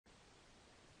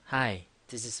Hi,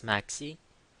 this is Maxi.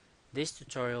 This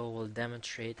tutorial will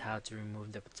demonstrate how to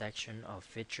remove the protection of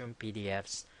Vitrium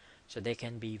PDFs so they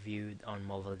can be viewed on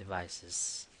mobile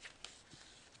devices.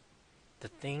 The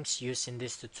things used in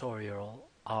this tutorial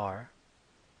are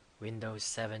Windows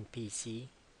 7 PC,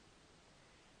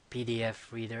 PDF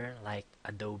reader like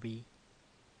Adobe,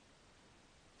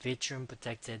 Vitrium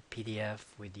protected PDF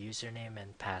with username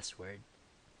and password,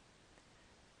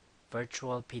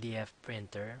 virtual PDF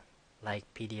printer like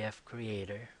PDF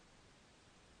Creator,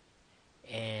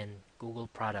 and Google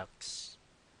products.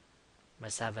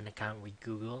 Must have an account with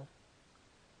Google,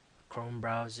 Chrome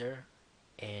browser,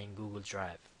 and Google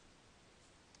Drive.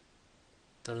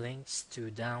 The links to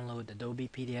download Adobe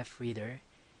PDF Reader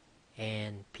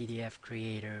and PDF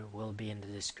Creator will be in the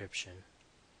description.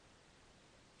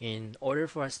 In order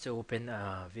for us to open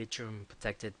a Vitrium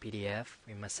protected PDF,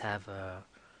 we must have a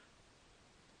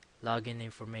login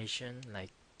information like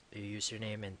the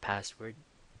username and password.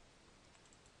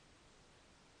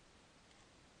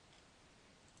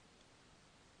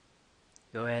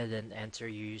 Go ahead and enter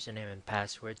your username and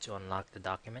password to unlock the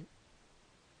document.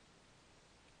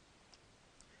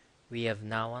 We have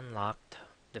now unlocked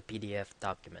the PDF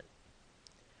document.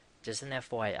 Just an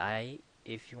FYI,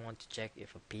 if you want to check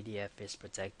if a PDF is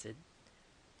protected,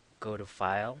 go to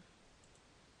File,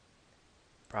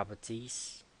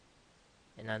 Properties,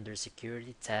 and under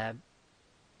Security tab,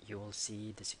 you will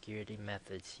see the security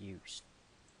methods used.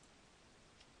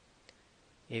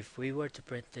 If we were to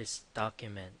print this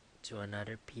document to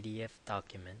another PDF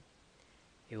document,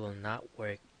 it will not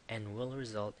work and will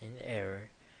result in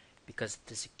error because of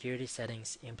the security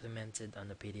settings implemented on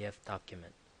the PDF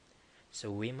document.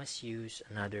 So we must use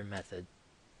another method.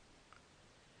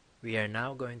 We are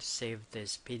now going to save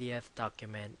this PDF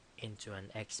document into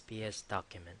an XPS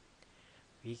document.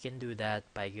 We can do that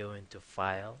by going to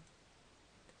File,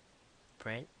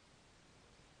 Print,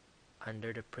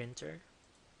 under the printer,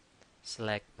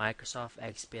 select Microsoft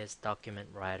XPS Document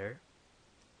Writer,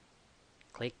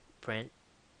 click Print,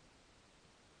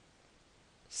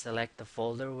 select the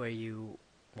folder where you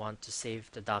want to save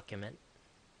the document.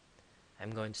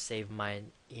 I'm going to save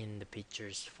mine in the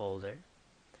Pictures folder.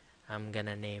 I'm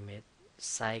gonna name it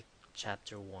Psych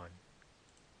Chapter 1.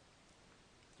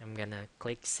 I'm gonna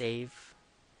click Save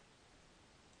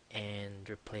and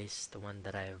replace the one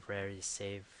that I've already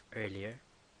saved earlier.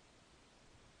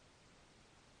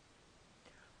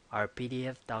 Our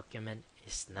PDF document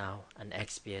is now an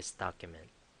XPS document.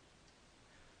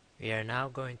 We are now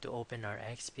going to open our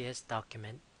XPS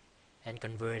document and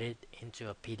convert it into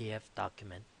a PDF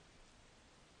document.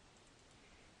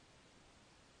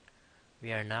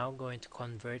 We are now going to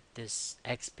convert this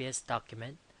XPS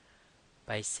document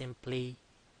by simply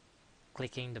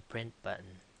clicking the print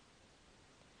button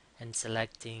and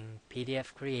selecting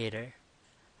PDF Creator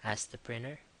as the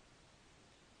printer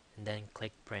and then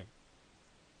click print.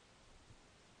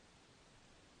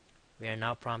 We are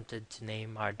now prompted to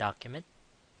name our document.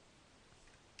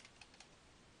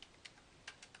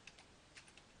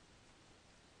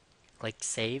 Click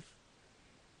Save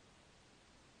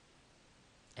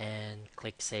and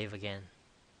click Save again.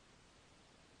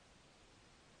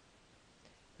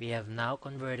 We have now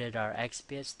converted our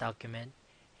XPS document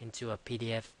into a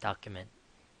PDF document.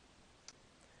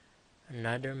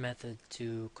 Another method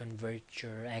to convert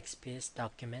your XPS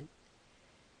document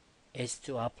is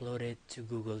to upload it to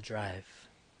Google Drive.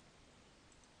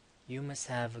 You must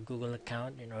have a Google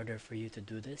account in order for you to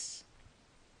do this.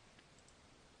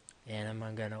 And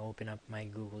I'm gonna open up my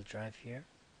Google Drive here.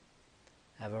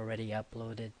 I've already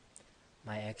uploaded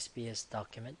my XPS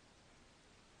document.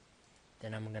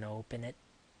 Then I'm gonna open it.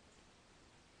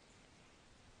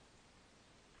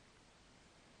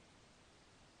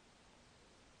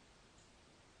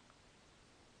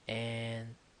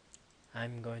 And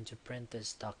I'm going to print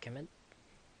this document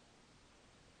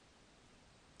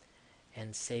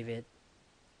and save it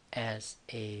as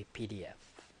a PDF.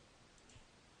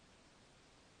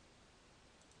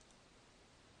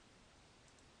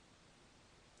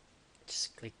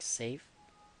 Just click Save.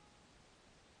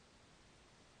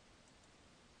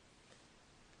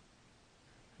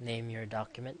 Name your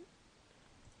document.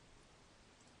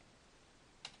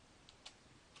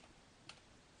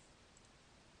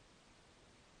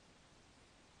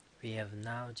 We have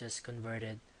now just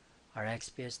converted our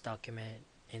XPS document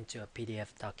into a PDF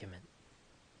document.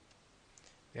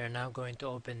 We are now going to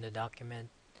open the document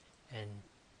and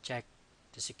check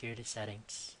the security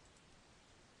settings.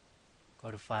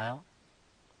 Go to File,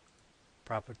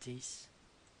 Properties,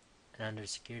 and under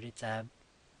Security tab,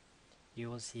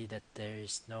 you will see that there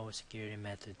is no security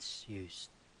methods used.